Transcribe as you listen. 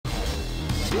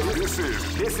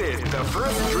This is the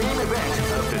first dream event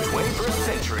of the 21st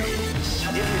century.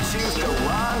 If you choose the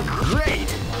wrong, great!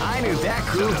 I knew that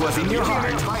groove was in your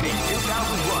heart. Fighting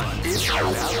 2001 is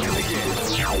about to begin.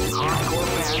 Hardcore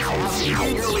fans have been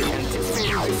eagerly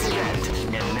anticipating this event,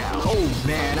 and now, oh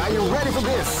man, are you ready for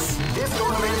this? This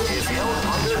tournament is held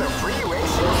under the free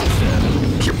ratio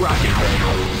system. Keep rocking.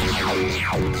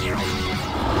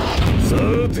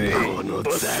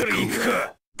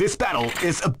 This battle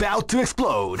is about to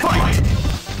explode. Fight!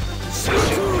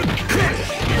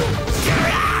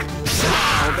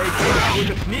 Wow, they came out with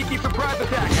a sneaky surprise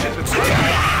attack at the same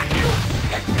time.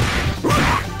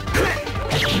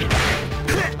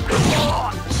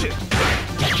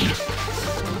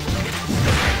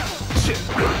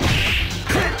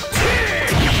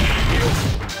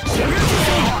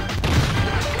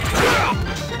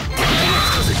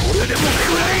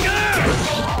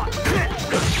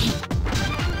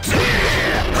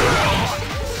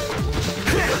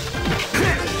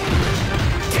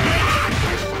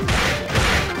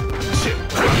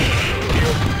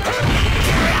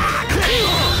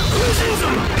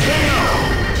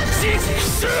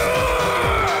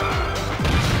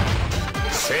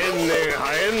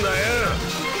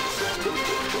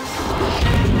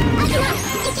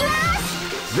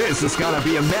 This is gonna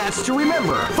be a match to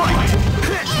remember. Fight!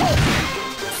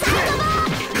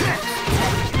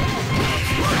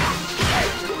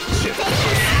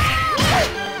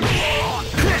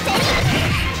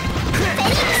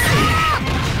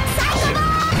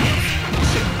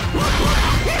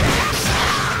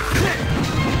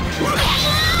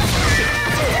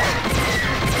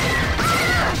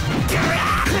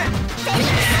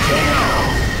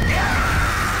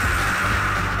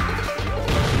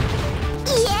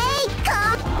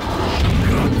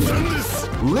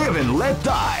 Live and let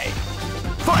die.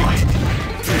 Fight!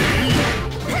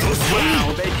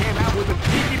 Wow, they came out with a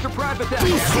sneaky surprise attack.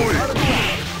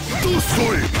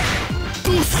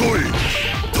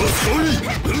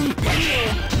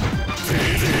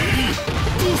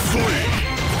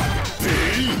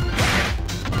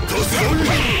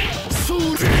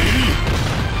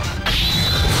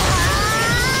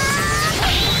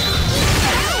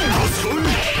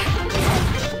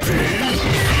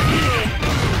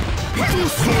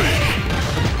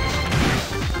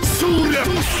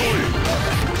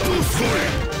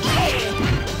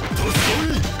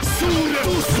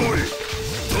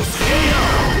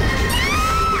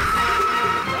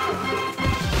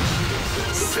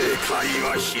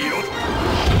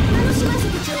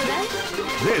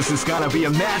 This is gonna be a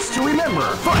match to remember.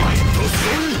 Fight!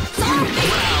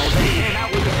 Wow, they came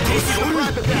out with a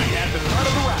surprise attack at the start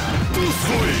of the round.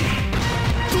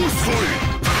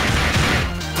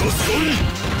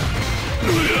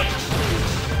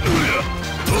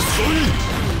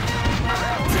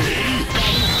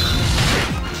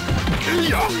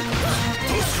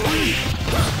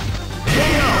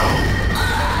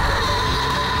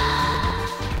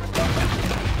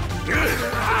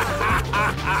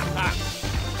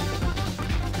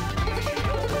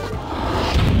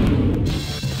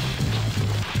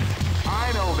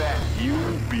 I know that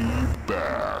you'll be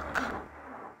back.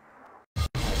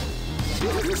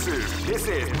 This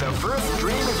is the first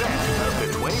dream event of the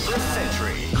 21st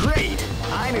century. Great!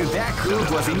 I knew that groove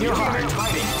was in your heart.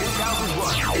 Fighting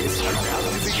 2001 is about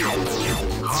to begin.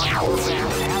 Hardcore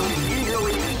fans have been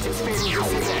eagerly anticipating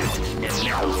this event, and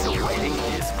now the waiting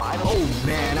is final. Oh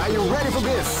man, are you ready for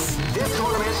this? This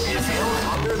tournament is held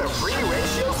under the free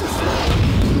ratio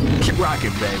system. Keep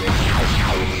rocking, baby.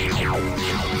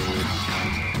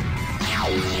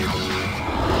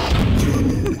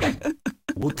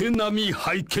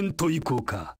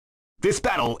 This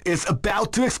battle is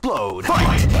about to explode.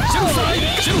 Fight!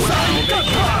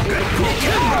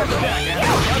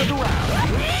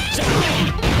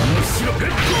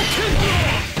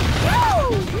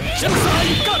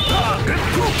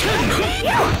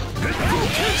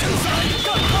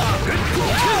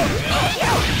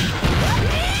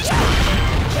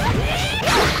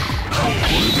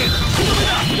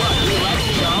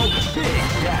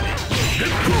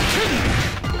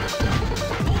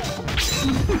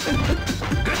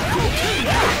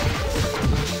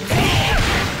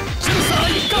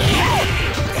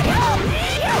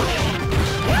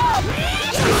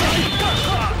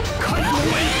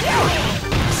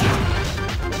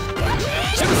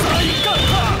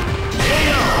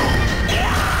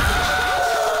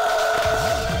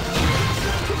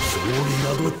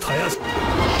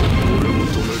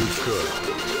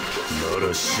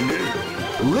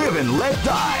 Live and let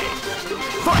die.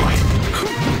 Fight!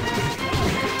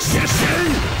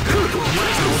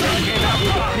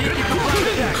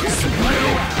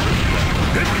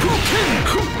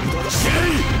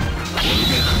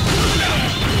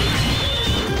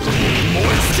 燃え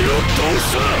尽きろどう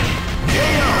した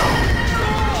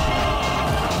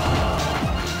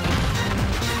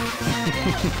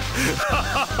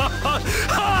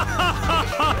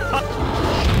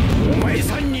お前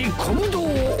さんに小武道を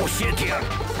教えてやる。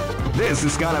 This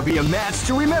is gonna be a match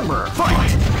to remember.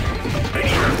 Fight!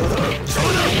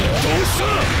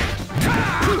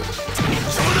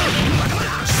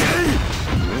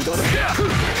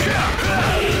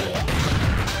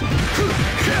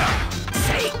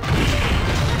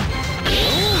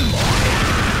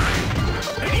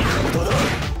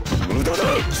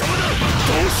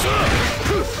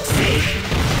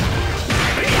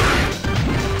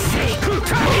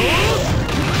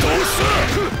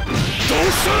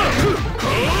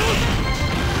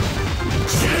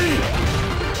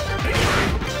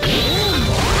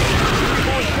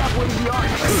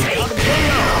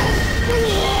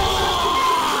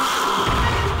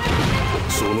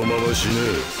 そのまま死ね。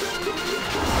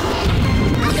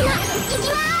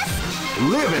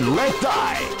 Live and let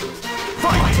die.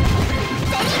 Fight!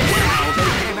 Wow, they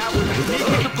came out with a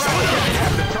sneaky surprise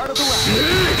at the start of the round.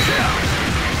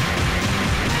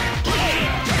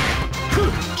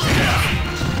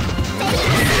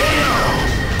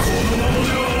 このままで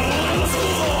は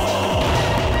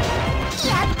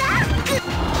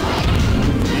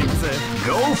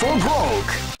Go for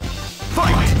broke.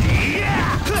 Fight!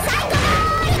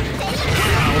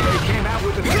 Wow, they came out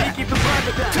with a sneaky surprise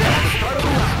attack at the start of the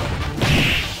round.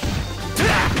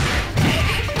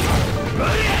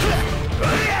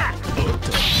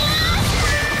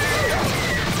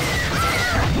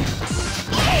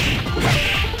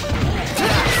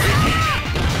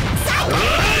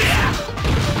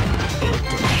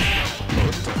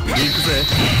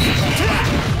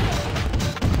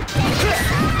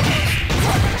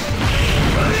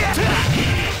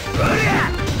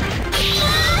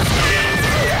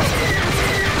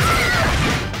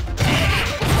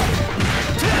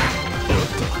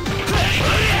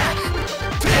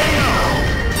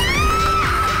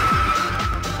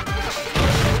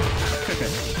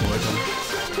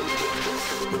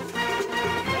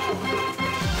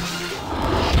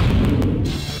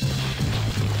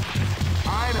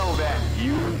 I know that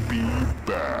you'll be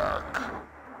back.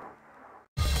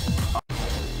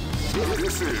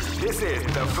 This is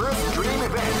the first dream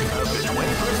event of the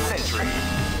 21st century.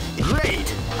 Great!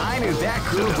 I knew that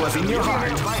groove was in your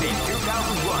heart. Fighting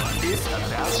 2001 is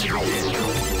about to begin.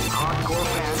 Hardcore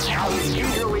fans have been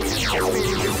eagerly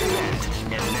anticipating this event,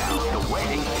 and now the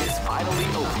waiting is finally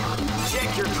over. Check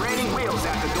your training wheels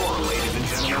at the door, ladies and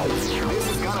gentlemen. This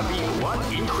is gonna be one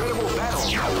incredible battle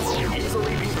that will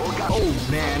easily be forgotten. Oh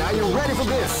man, are you ready for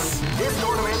this? This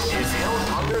tournament is held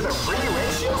under the free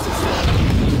ratio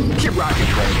system. Keep rocking,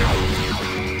 baby.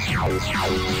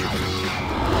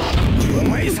 お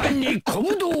前さんに小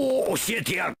武道を教え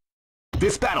てやる。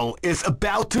 This battle is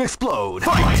about to explode.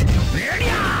 Fight!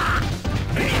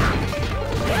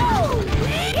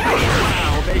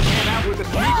 Wow, they came out with a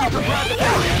sneaky surprise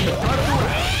attack at the start of the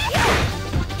round.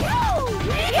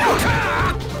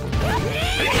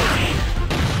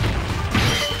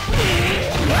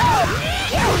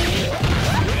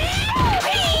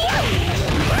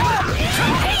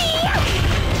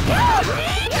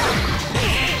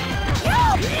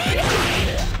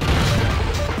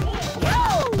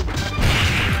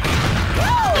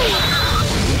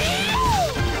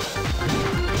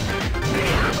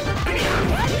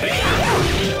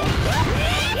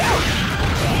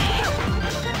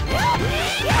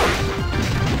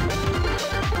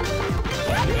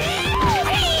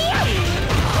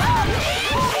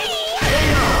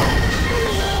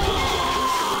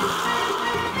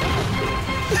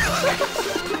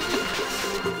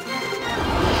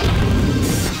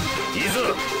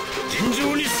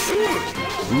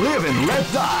 Live and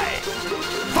let die.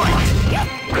 Fight!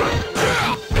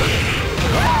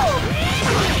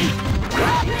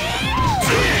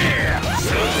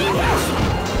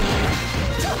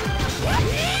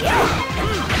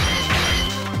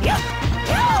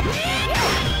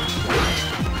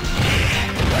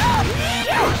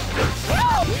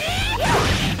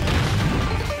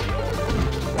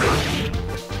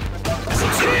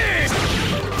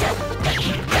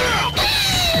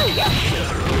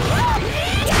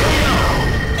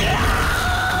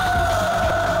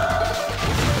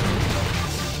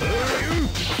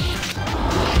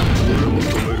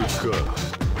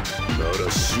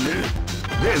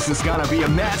 This is gonna be a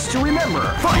match to remember.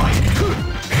 Fight!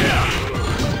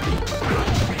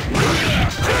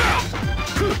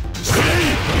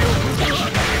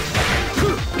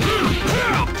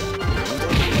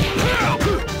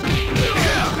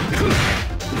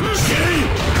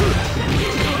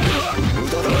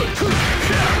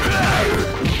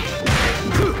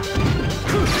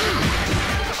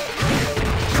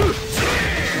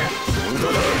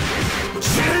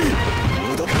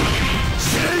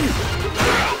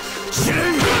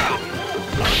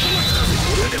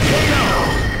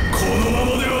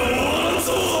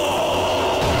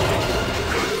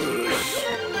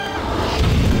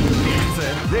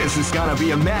 gonna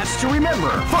be a match to remember.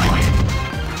 Fight!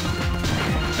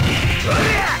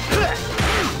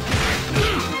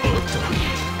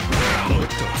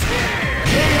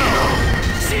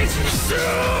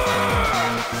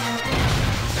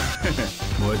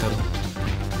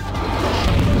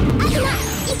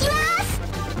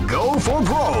 Go for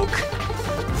broke!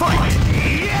 Fight!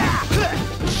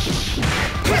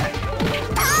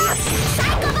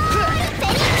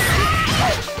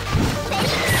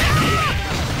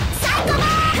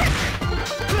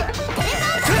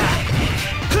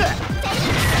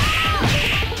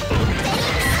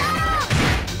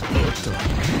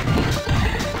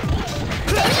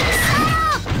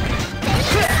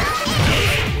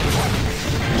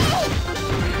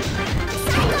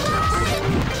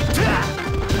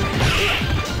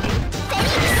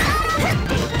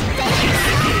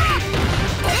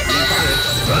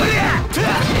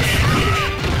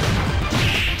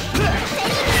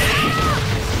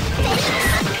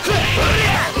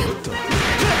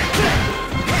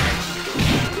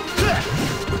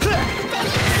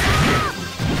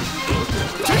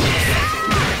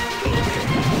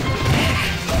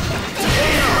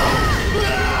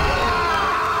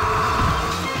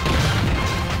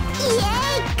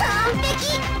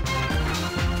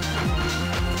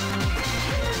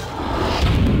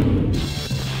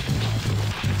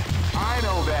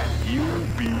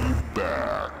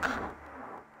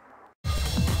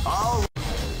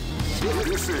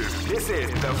 This is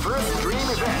the first dream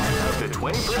event of the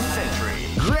 21st century.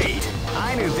 Great!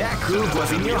 I knew that groove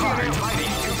was in your heart.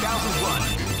 Fighting 2001.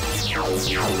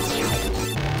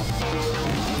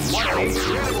 What an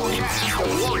incredible cast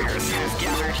of warriors has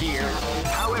gathered here.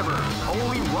 However,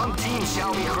 only one team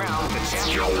shall be crowned the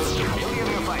champion of the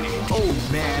Millionaire Fighting. Oh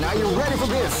man, are you ready for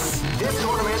this? This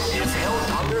tournament is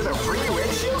held under the free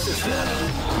ratio system.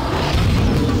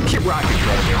 Keep rocking,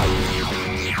 brother.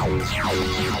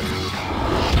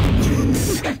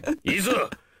 いざ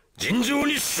尋常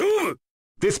に勝負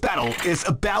This battle is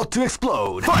about to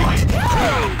explode. Fight!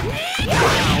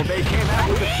 Now they came out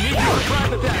with a sneaky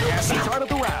surprise attack at the start of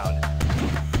the round.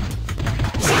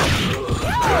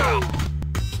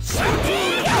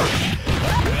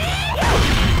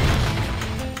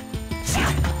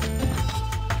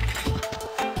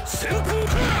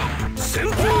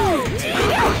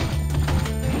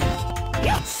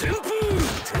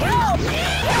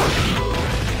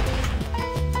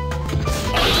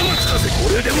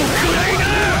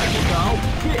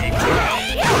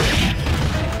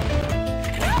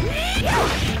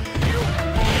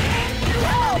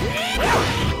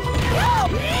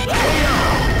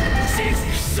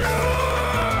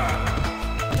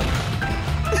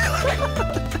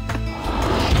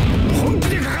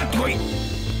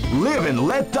 Live and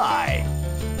let die.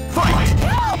 Fight!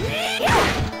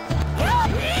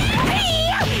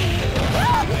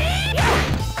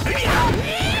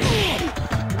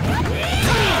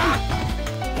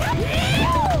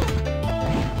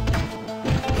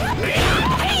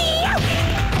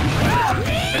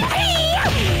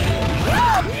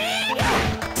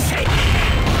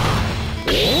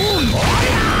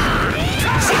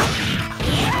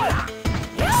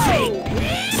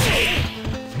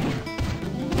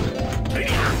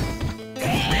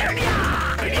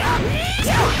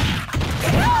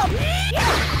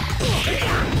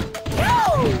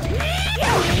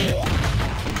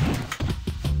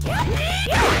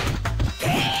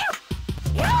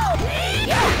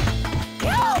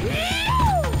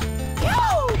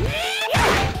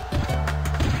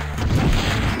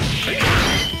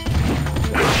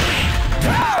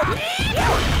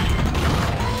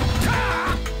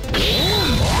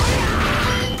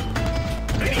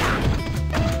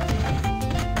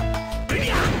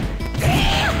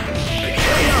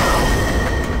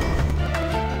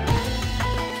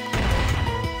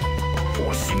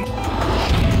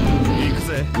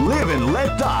 Live and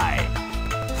let die.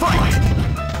 Fight!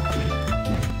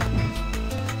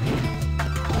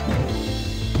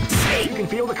 You can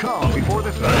feel the calm before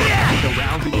the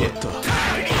round begins.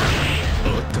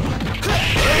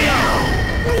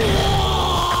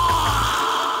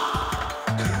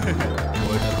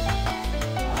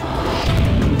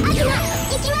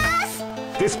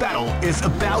 This battle is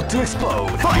about to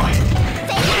explode. Fight!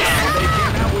 They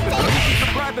came out with a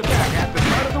surprise attack at the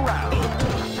start of the round.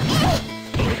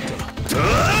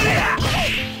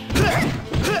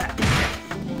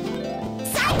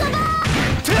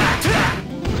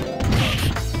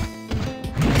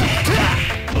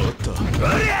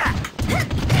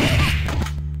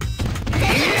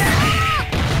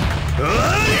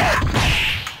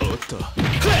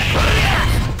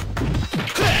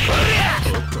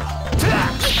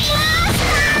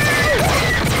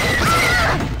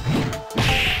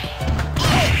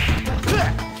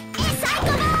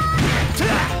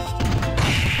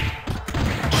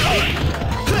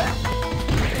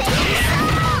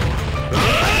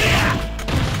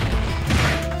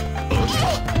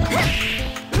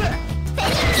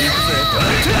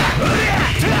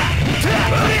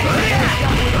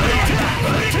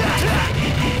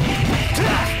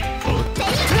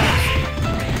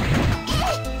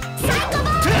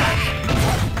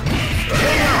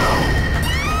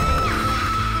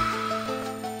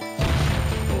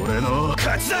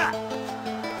 勝ちだ。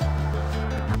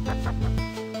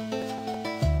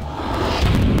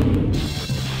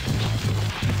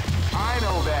I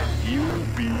know that you'll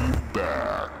be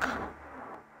back.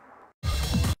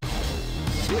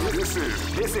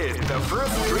 This is the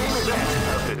first dream event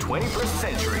of the 21st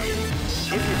century.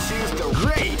 If you choose the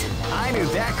great, I knew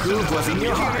that groove was in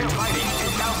your heart. Fighting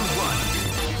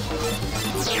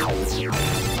 2001.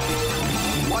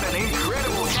 What an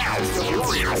incredible cast of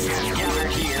warriors has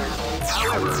gathered here.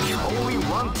 However, only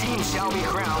one team shall be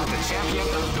crowned the champion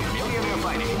of the Millionaire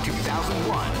Fighting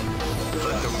 2001.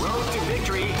 But the road to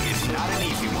victory is not an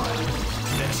easy one.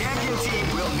 The champion team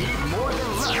will need more than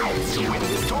luck to win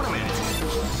this tournament.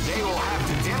 They will have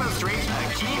to demonstrate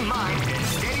a keen mind and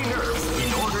steady nerves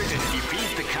in order to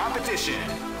defeat the competition.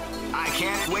 I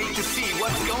can't wait to see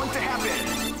what's going to happen.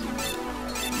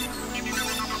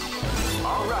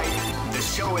 Alright, the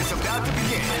show is about to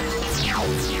begin.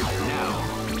 Now,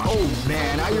 oh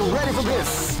man, are you ready for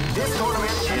this? This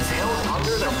tournament is held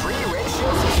under the free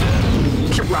ratio system.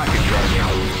 Keep rocking, bro.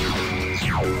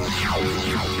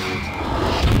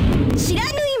 知らぬ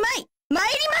いまい参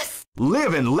ります。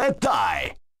 Live and let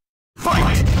die.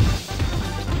 Fight!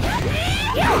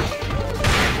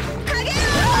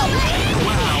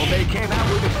 Wow, they came out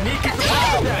with a sneaky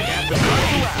surprise attack at the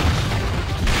first round.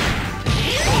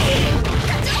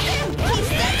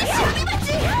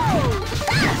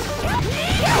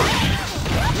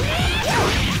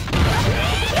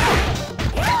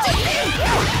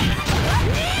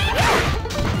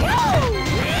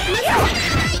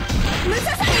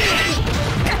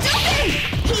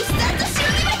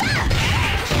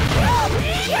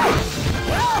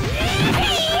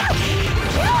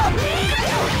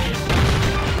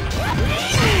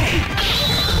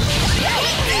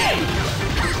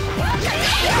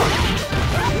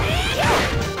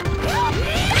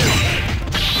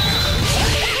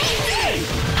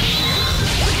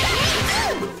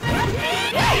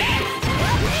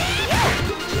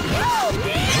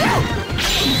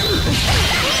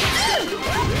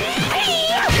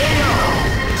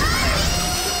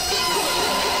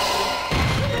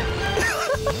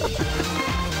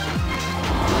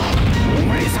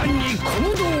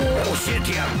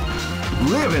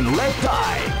 Live and let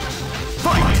die.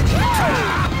 Fight!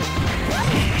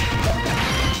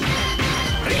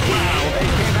 Wow, they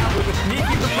came out with a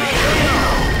sneaky surprise.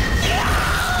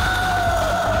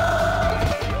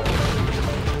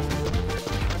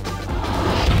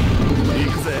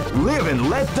 Live and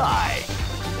let die.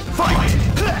 Fight!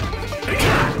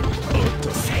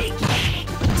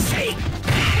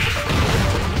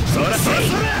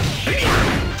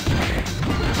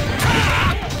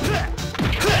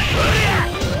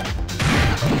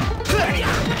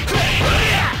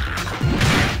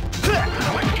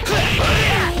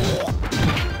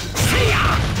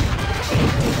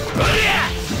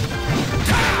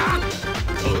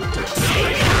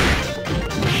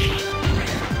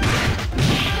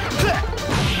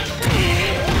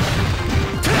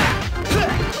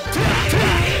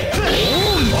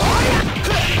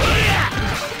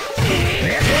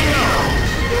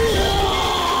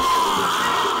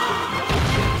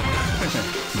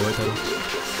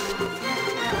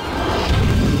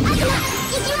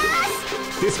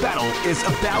 This battle is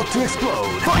about to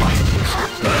explode. Fight!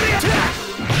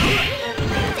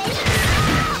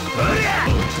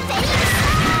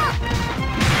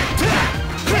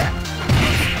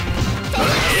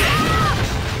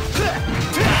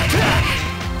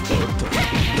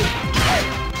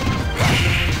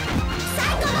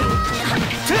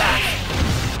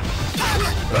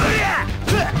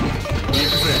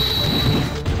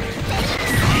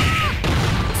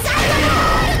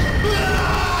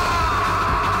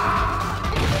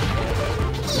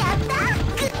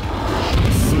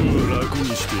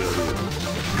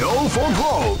 Go for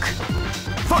broke!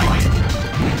 Fight!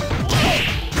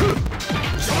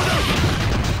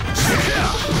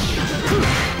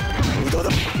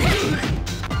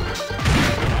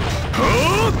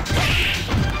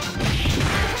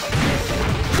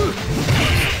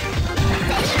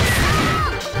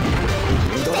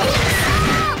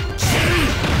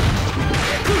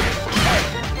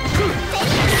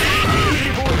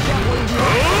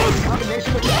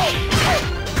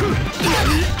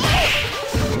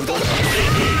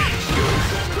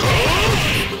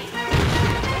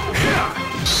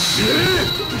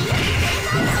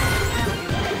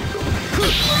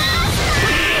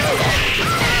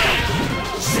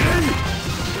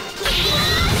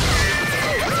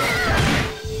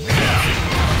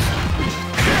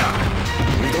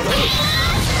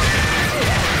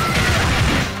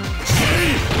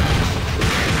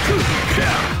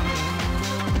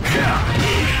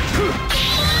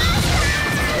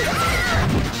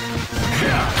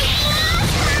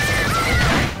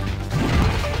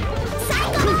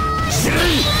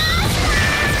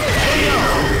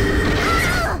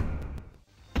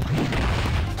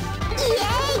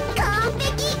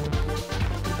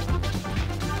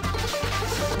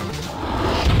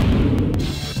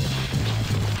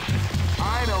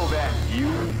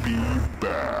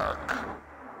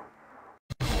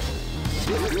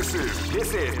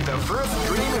 This is the first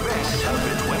dream event of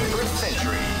the 21st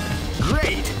century.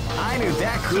 Great! I knew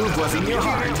that groove was in your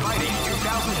heart. Fighting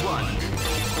 2001.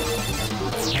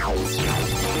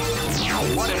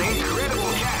 What an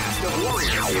incredible cast of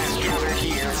warriors has gathered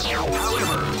here.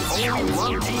 However, only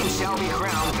one team shall be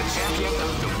crowned the champion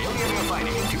of the Millionaire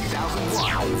Fighting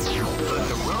 2001. But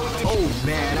the road to... Oh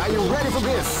man, are you ready for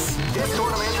this? This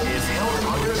tournament is held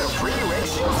under the free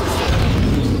ratio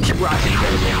system. Keep rocking,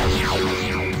 baby.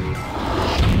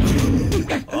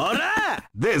 Alright!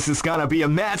 This is gonna be a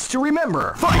match to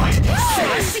remember. Fight!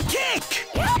 Smash the kick!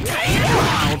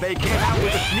 Wow, they came out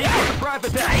with a sneak surprise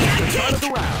attack at the start of the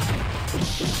round.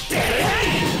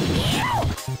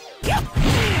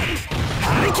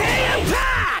 Hurricane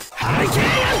impact!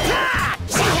 Hurricane impact!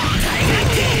 Tiger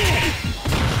kick!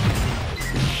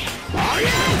 Oh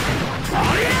yeah!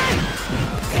 Oh yeah!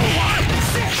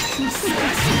 Smash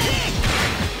the kick!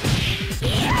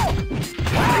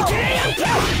 Hurricane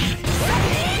impact!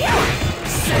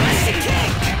 Smash the kick! Hurricane impact! Smash the kick! Smash the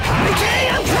kick!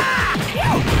 Hurricane impact!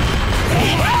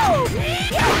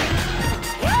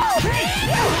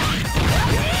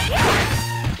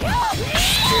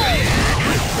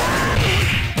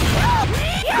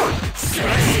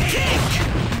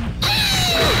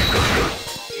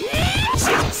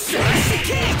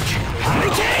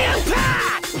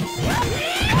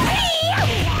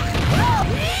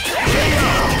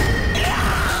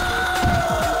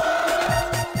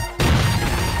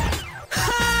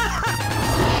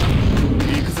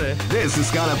 This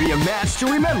is gonna be a match to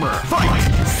remember. Fight!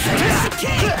 Smash the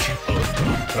kick!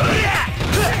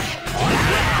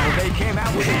 Wow, they came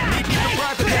out with a sneak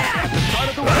surprise attack at the start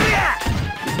of the round.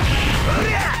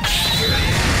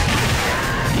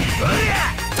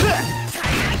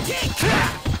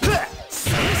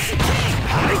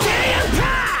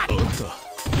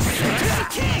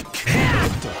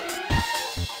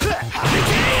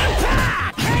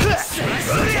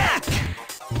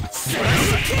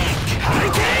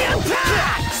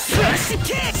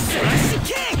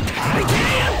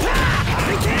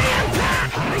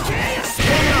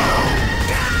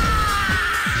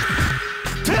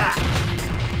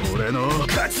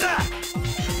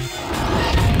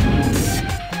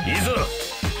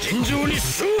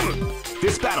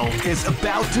 This battle is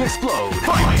about to explode.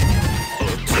 Fight!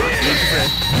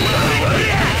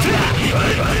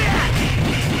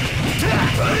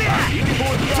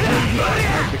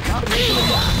 The combination of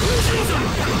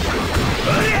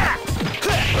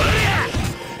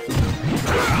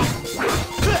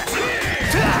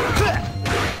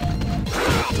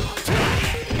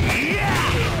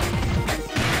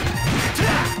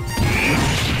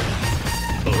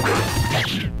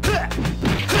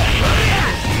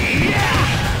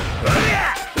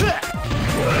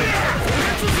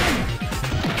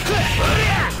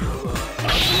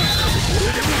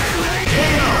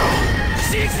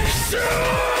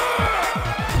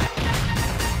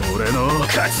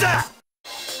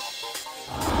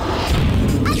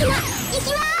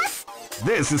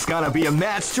This is gonna be a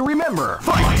match to remember.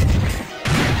 Fight!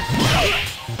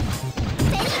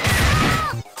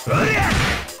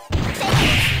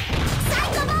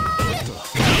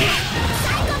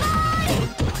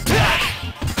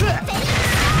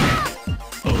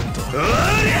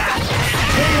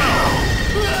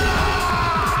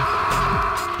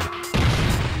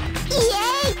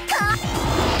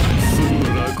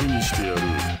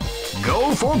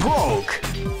 Go for broke!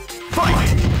 Fight!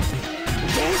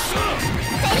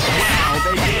 Wow,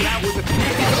 they came out with a sneak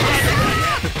surprise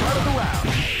attack at the start of the round.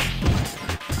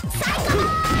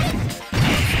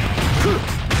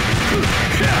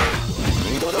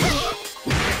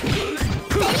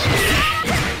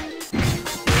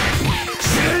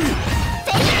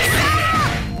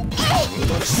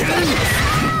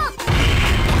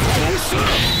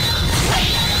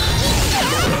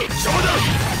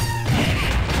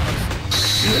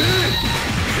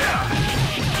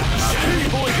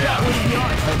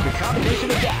 Of the combination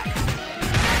attack.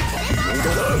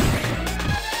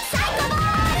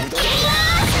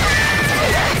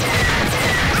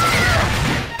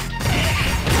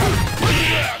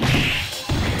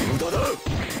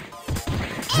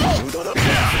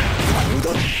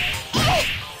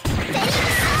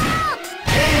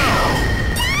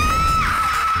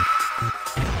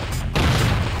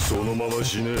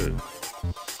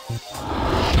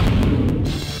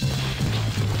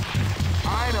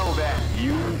 I know that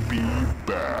you'll be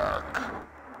back.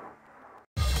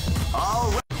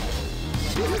 All right.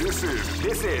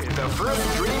 This is the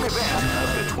first dream event of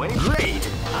the 20. Great!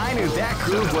 I knew that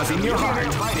groove was in your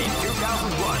heart. Fighting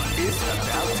 2001 is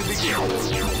about to begin.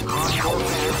 Hardcore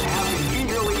fans have been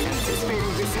eagerly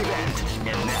anticipating this event,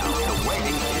 and now the waiting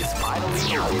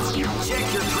finally open. Check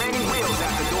your training wheels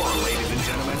at the door, ladies and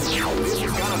gentlemen. This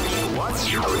is gonna be one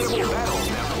incredible battle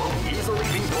that won't easily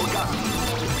be forgotten.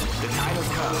 The time has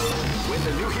come when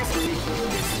the new history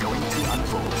is going to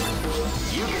unfold.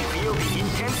 You can feel the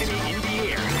intensity in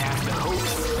the air as the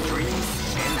hopes, dreams,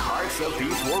 and hearts of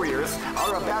these warriors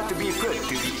are about to be put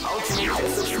to the ultimate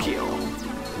test of skill.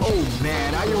 Oh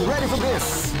man, are you ready for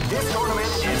this? This tournament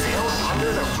is held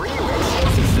under the free ratio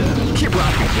system. Keep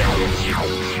rocking, baby.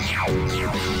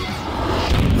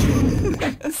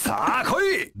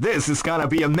 This is gonna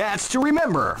be a match to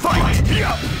remember. Fight!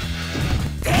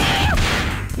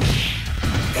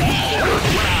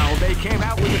 Wow, they came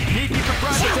out with a sneaky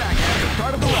surprise attack at the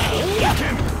start of the round.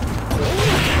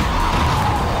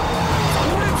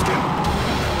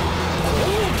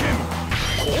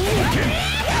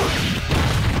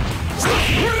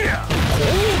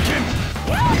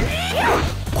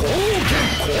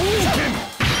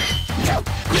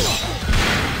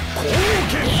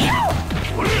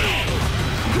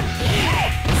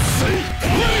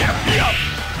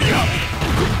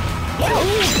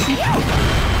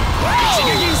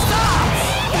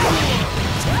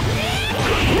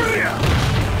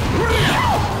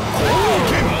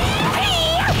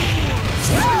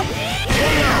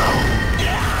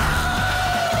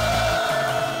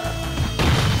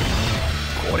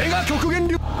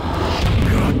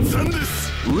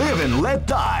 Live and let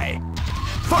die.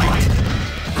 Fight!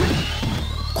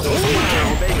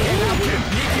 Wow, they came out with a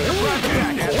sneaky surprise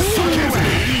attack at the start of the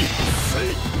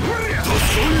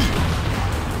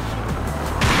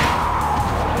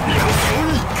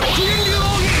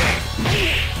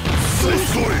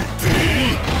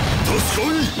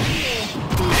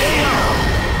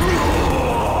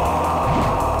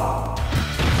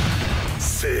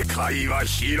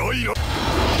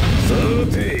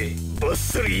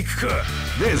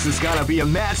This is gonna be a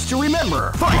match to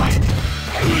remember. Fight!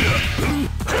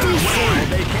 Wow,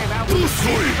 they came out with a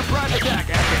sneaky surprise attack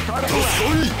at the start of the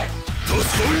round.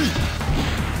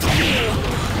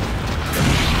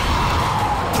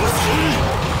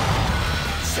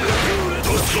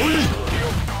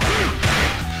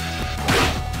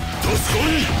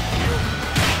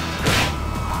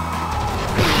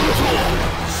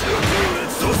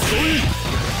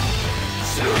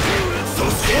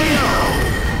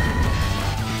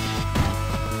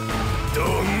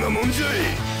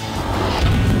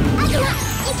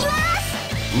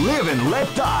 Live and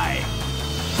let die.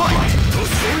 Fight!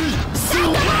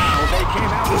 Wow, they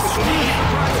came out with a sneaky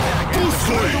surprise attack at the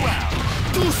start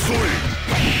of the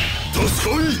round.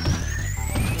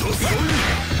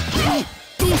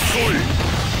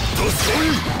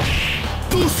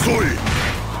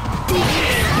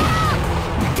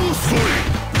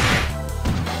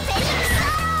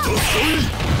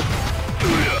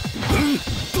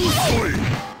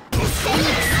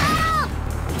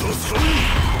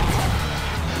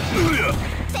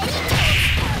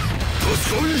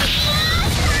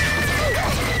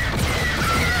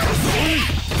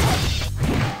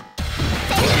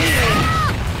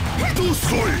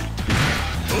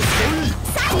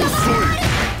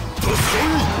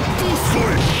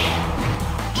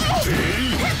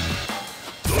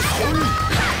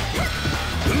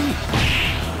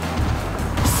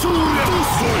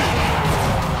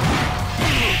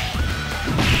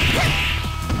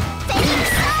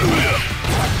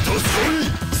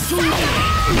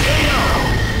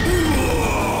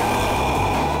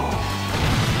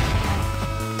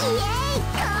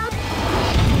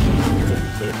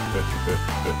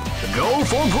 Go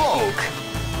for broke!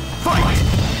 Fight!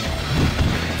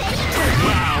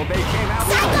 Wow, they came out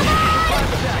with a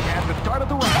surprise attack at the start of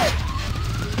the round.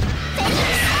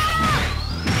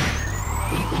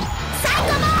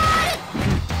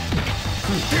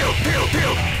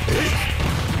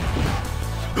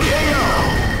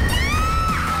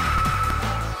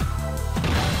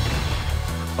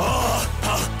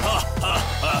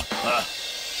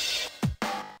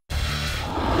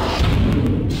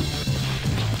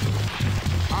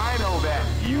 I know that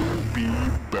you'll be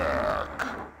back.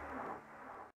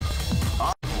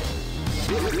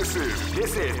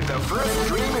 This is the first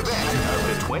dream event of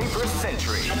the 21st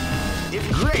century. If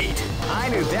great, I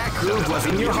knew that groove was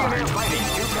in your heart. Fighting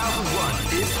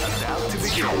 2001 is about to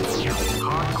begin.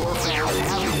 Hardcore fans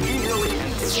have been eagerly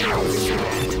anticipating this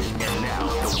event, and now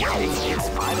the waiting is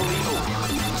finally over.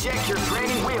 Check your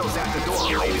training wheels at the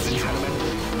door, ladies and gentlemen.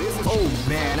 Oh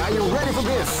man, are you ready for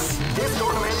this? This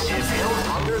tournament is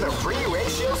held under the free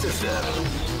ratio system.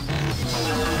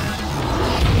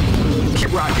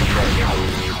 Keep rocking, baby.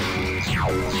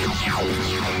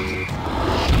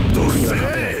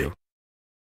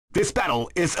 This battle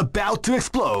is about to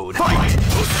explode. Fight!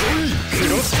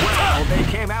 Wow, they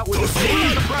came out with a sneaky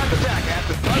surprise attack at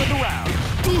the start of the round.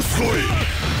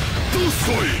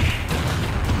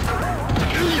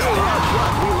 That's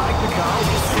what we like to call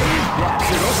stage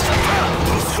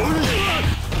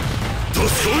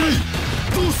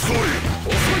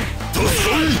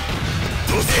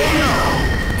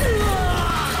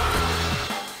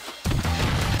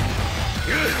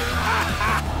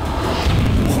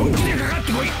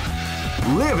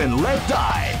Live and let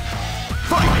die.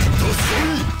 Fight!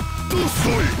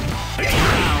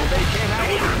 Wow, they came out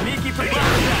with a sneaky surprise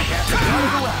attack at the start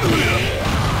of the round.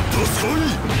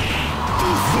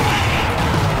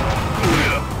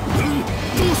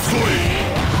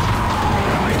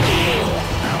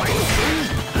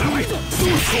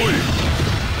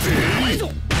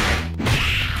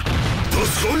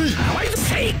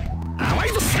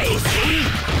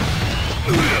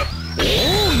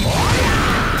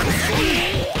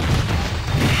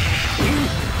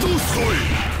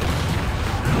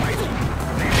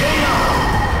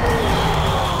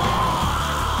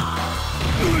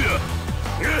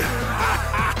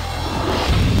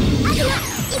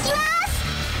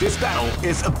 This battle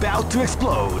is about to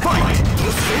explode. Fight! Wow,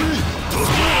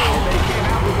 they came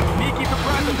out with a sneaky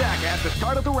surprise attack at the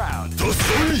start of the round.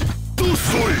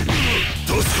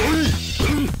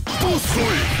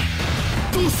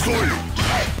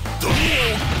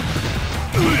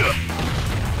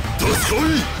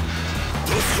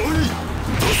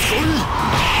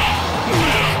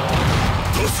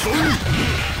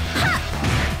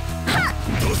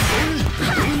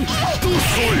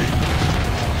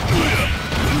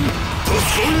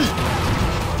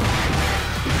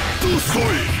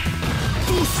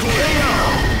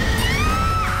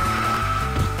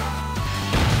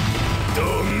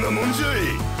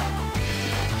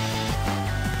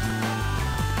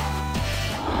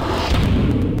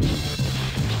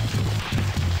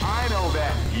 I know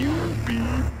that you'll be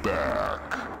back.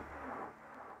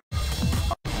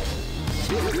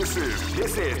 This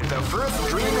is the first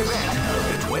dream event of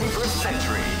the 21st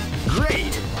century.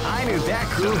 Great! I knew that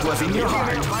groove was in your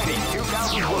heart. Fighting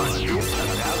 2001 is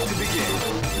about to begin.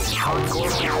 Hardcore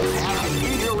fans have been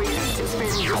eagerly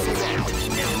anticipating this event,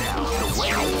 and now the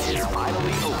wait is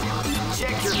finally over.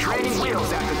 Check your training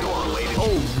wheels at the door, ladies.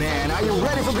 Oh man, are you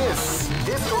ready for this?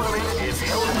 This tournament is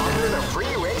held under the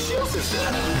free ratio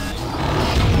system.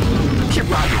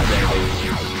 Keep rocking, baby.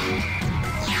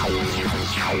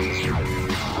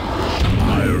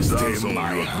 I'll stay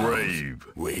my grave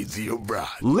with your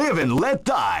bride. Live and let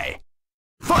die.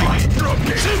 Fight!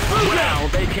 Wow,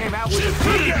 they came out with a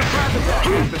sneaky surprise attack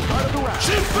at the start of the round.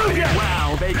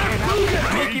 Wow, they came out with a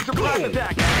sneaky surprise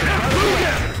attack at the start of the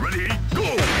round. Ready,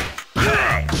 go!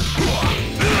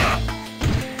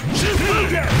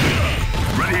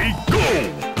 Ready, go!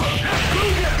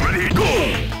 Ready, go!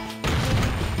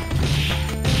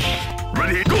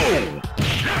 Ready, go!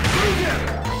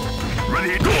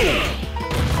 Ready, go!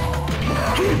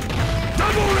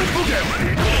 Double and boogie!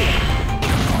 Ready, go!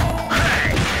 Hey!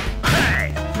 Hey!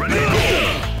 Ready, go!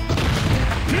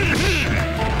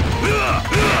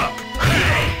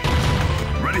 Hey!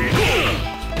 Ready, go!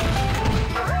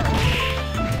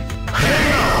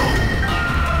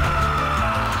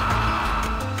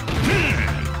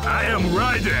 I am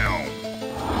right down.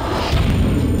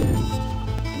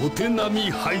 お手並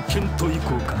み拝見とい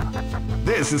こうか。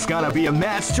 This is gonna be a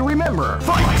match to remember.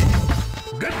 Fight!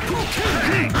 Get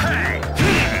broken! Hey!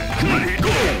 Ready, go!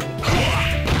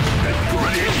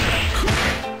 Ready!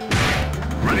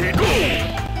 Ready, go!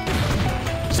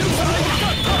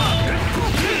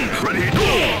 Ready, go!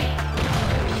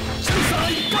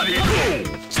 Ready,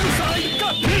 go!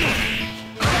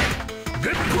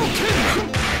 Get broken!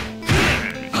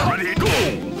 Ready, go!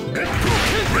 Get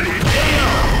broken! Ready, go!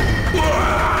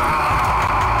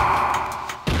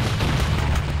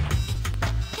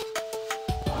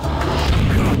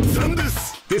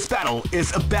 This battle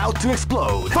is about to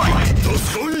explode. Fight!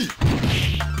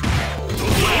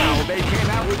 Wow, they came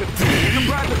out with a sneaky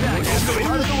surprise attack at the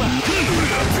start of the round.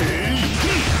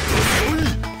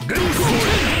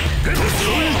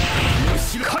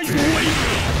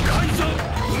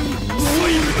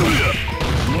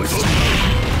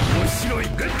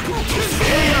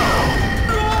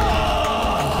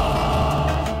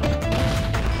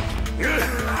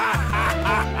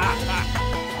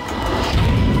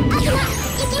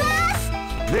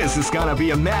 This is gonna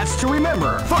be a match to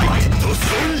remember. Fight!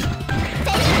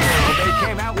 Wow, they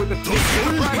came out with a sneaky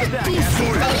surprise attack at the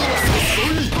start of the round.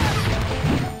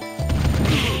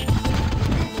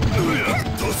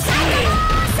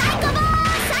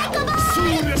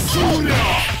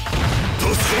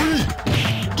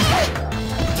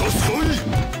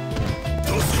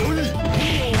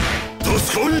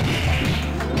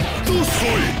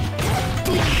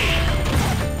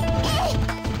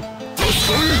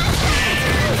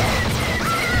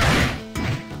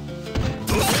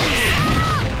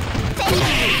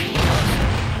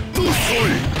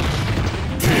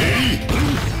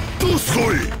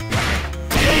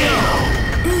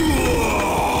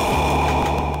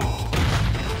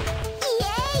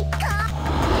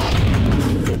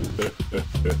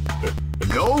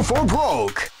 Go for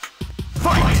broke.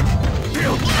 Fight! They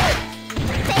came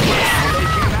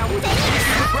out with a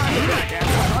surprise attack at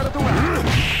the start of the round.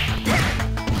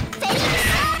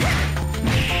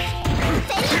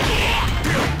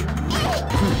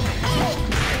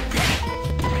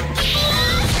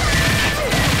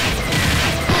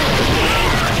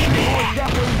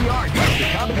 Definitely the art of the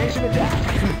combination attack.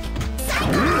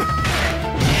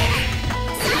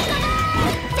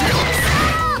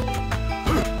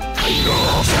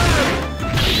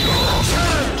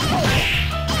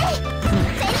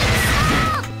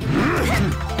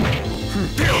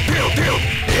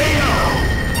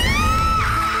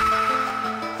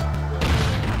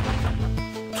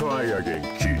 Try again,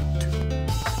 kid.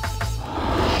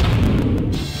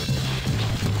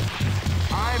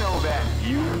 I know that.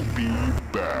 You'll be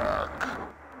back.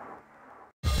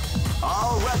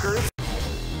 All records.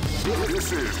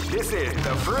 This is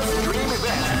the first dream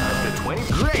event of the 20.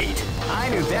 Great! I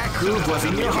knew that groove was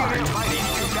in your heart. Fighting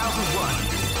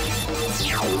 2001.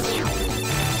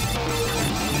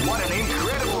 What an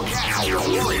incredible cast of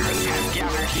warriors has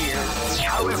gathered here.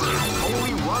 However,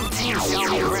 only one team shall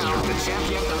be crowned the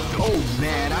champion of the... Oh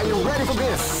man, are you ready for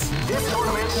this? This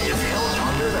tournament is held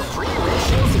under the free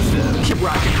ratio system. Keep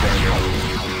rocking, baby.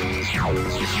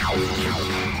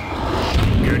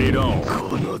 Get it on.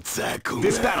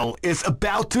 This battle is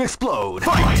about to explode.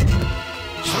 Fight!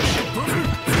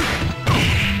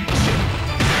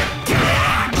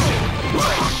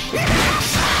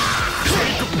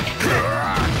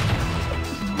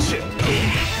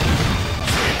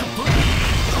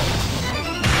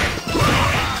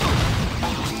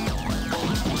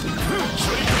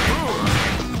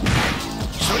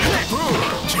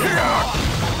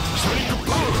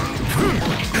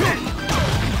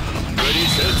 Ready,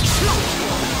 set,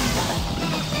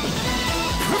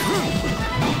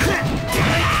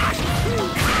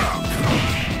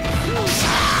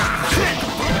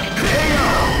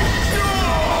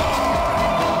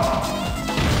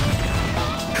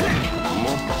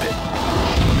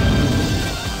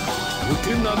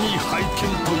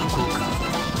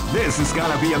 This is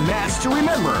gonna be a match to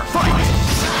remember. Fight!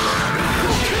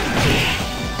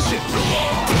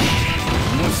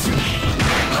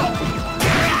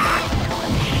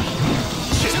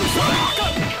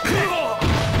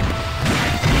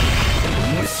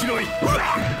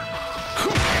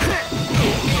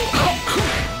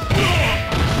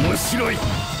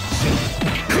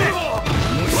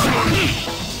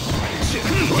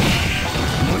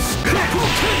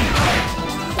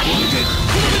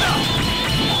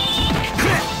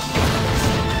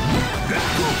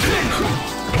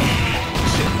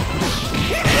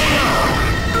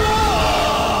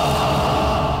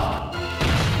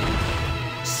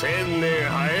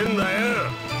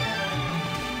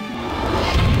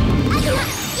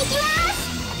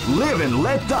 Live and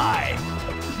let die.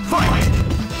 Fight!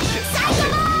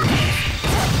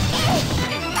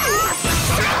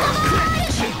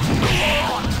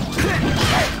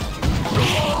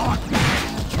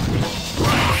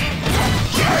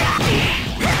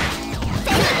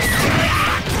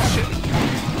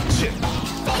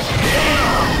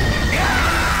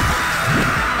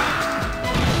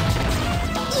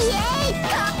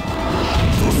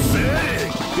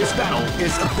 This battle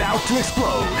is about to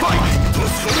explode. Fight!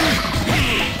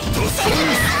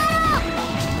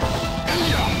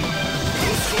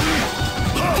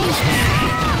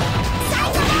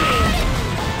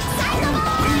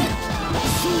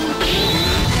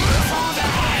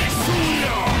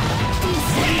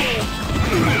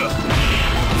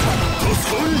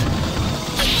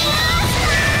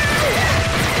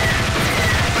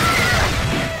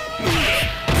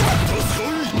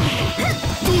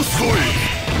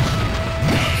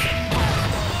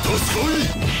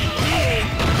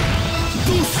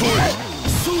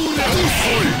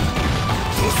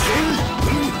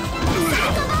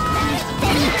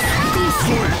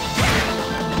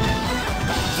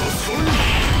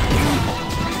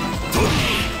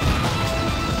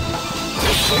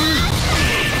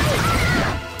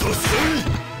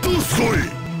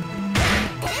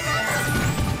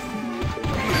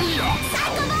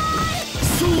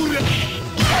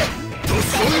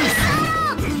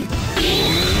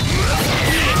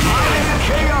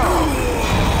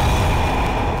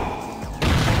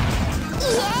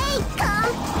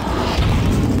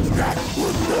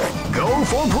 Go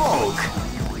for broke.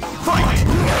 Fight!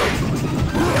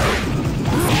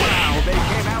 Wow, they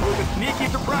came out with a sneaky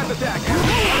surprise attack at the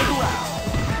start of the round.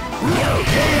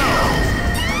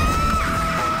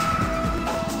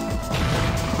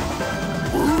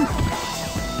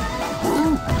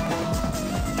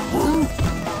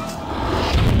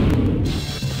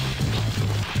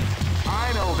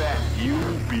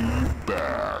 you'll be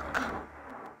back.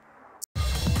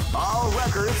 All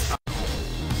records.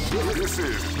 This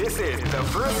is the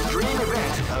first dream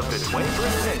event of the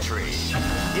 21st century.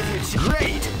 If you're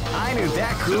great, I knew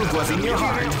that groove was in your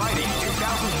heart. Fighting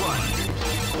 2001.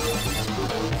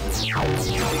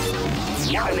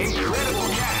 What an incredible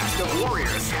cast of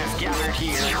warriors has gathered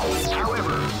here.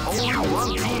 However, only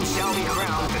one team shall be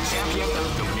crowned the champion of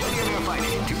the Millionaire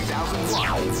Fighting 2001.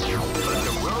 But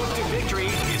the road to victory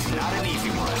is not an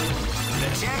easy one.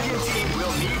 The champion team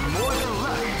will need more than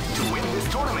luck to win this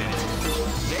tournament.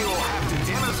 They will have to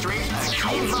demonstrate a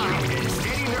keen mind and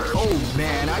steady nerve. Oh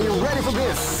man, are you ready for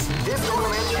this? This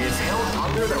tournament is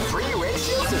held under the free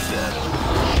ratio system.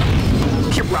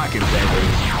 Keep rocking,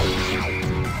 baby.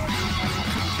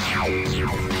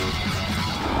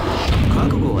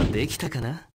 覚悟はできたか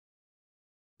な?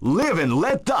 Live and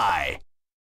let die.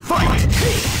 Fight!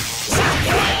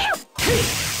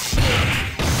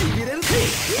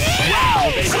 Wow,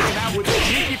 they came out with a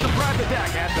cheeky surprise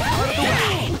attack at the start of the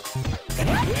round.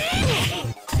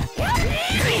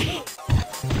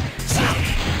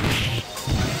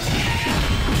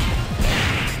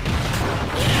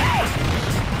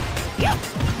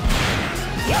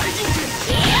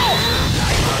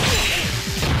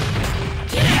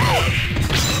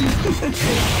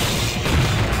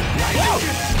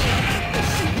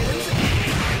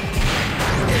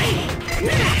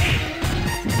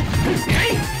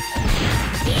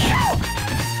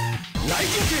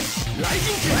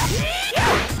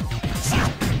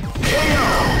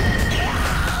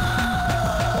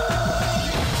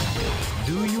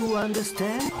 Do you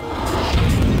understand?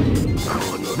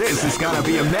 This is gonna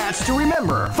be a match to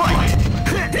remember. Fight!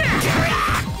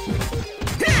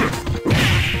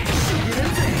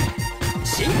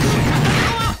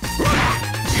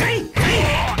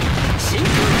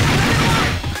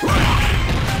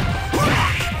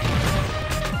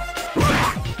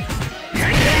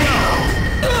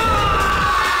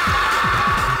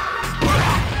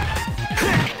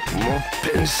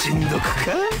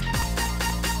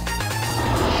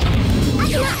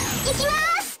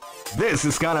 This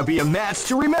is gonna be a match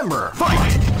to remember.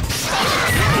 Fight!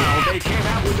 Now they came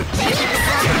out with a cheeky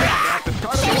surprise attack at the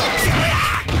start of the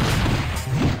round.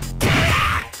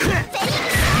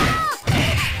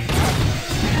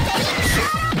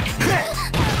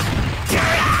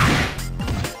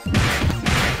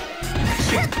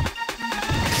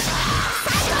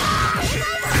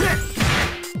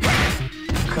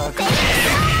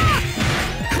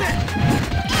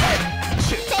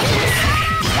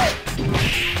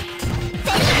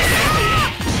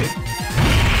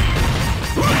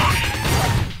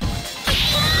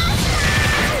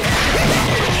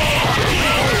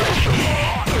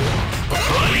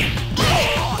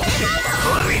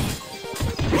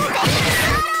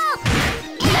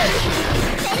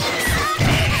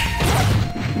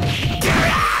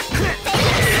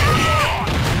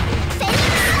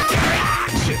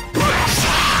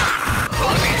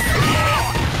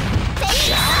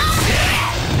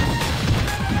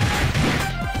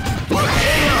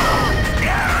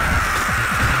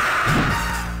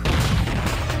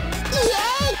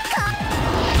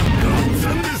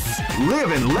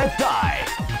 Live and let die.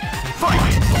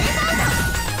 Fight!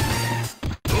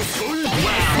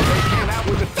 Wow, they came out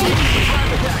with a cheeky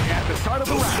surprise attack at the start of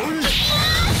the round.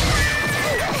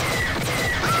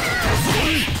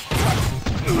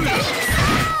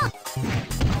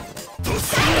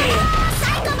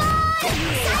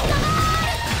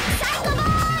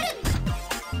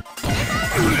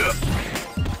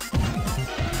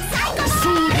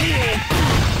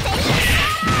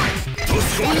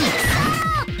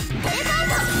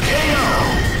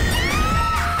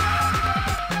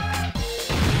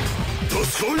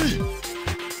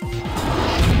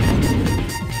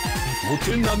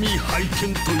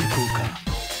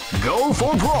 Go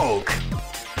for broke.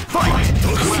 Fight! Wow,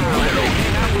 they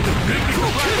came out with a big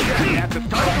surprise attack at the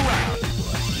start of the round.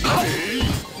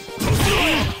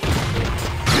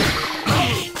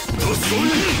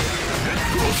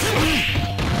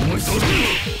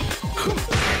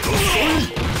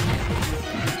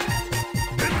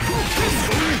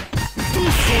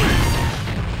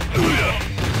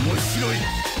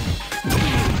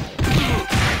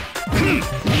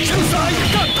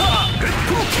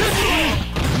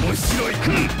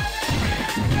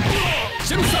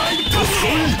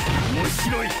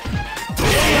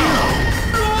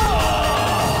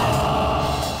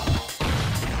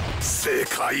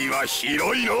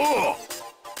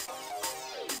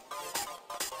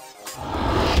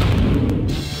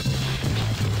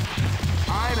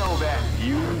 I know that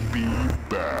you'll be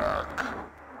back.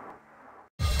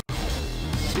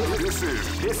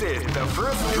 This is the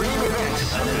first dream event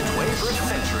of the 21st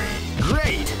century.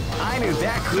 Great! I knew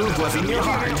that groove was in your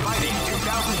heart. Fighting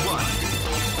 2001.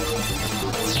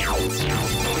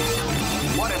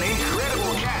 What an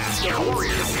incredible cast of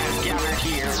warriors has gathered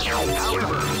here.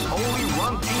 However, only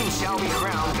one team shall be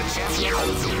crowned the champion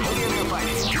of the Millionaire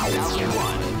Fighting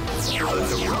 2001.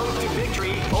 The road to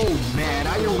victory. Oh man,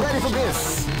 are you ready for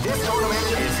this? This tournament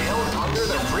is held under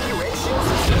the free ratio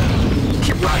system.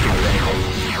 Keep rocking,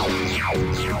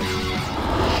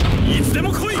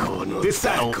 This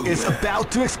battle is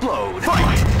about to explode.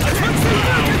 Fight!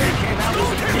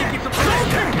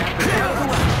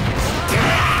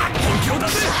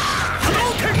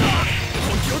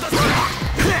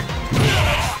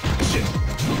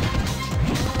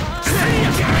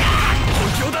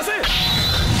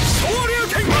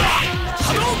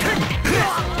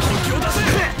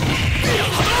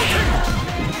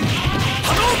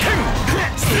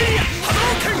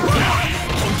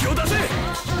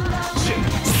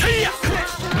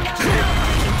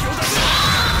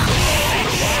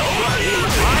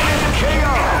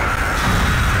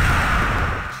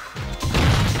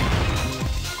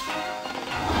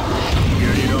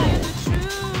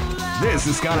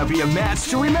 This is gonna be a match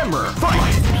to remember.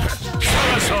 Fight!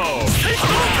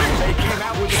 They came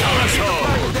out with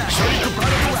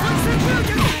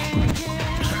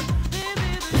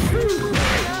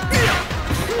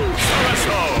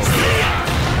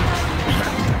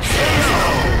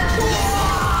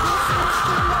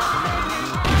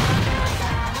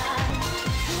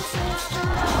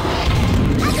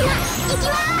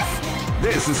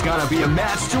This is gonna be a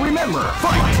match to remember.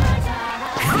 Fight!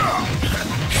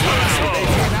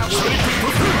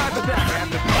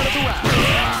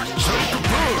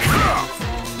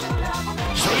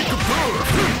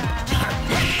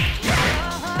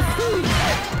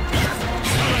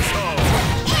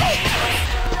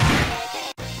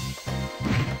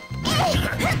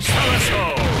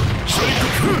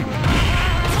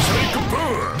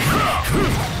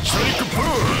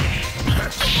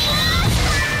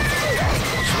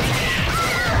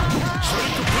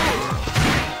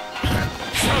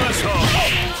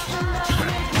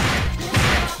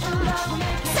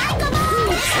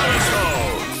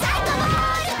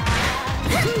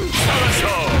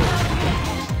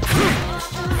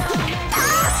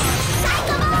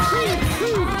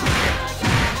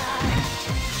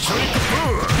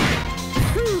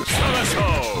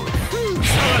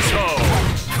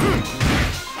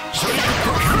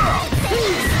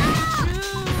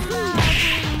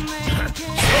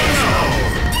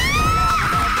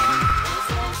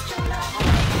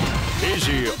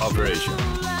 Operation.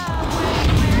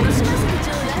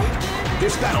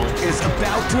 This battle is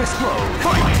about to explode.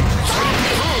 Fight!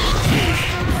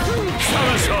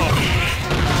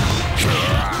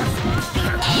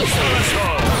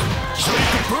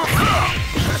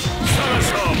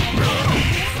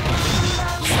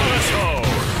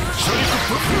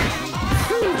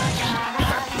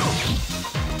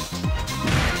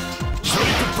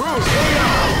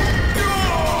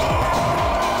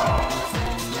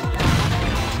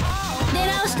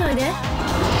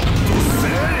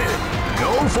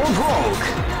 Go for broke.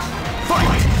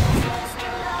 Fight!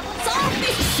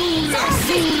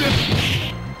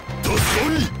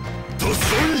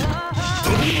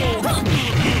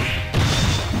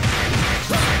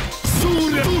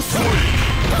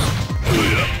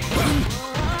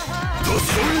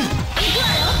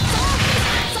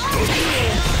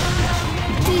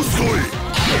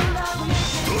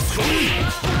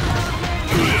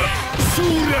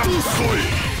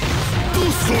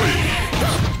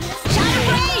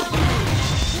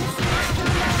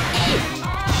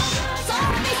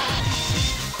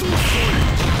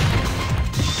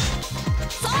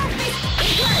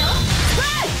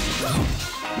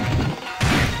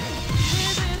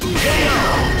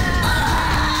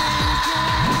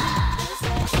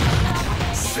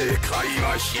世界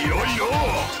は広い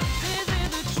の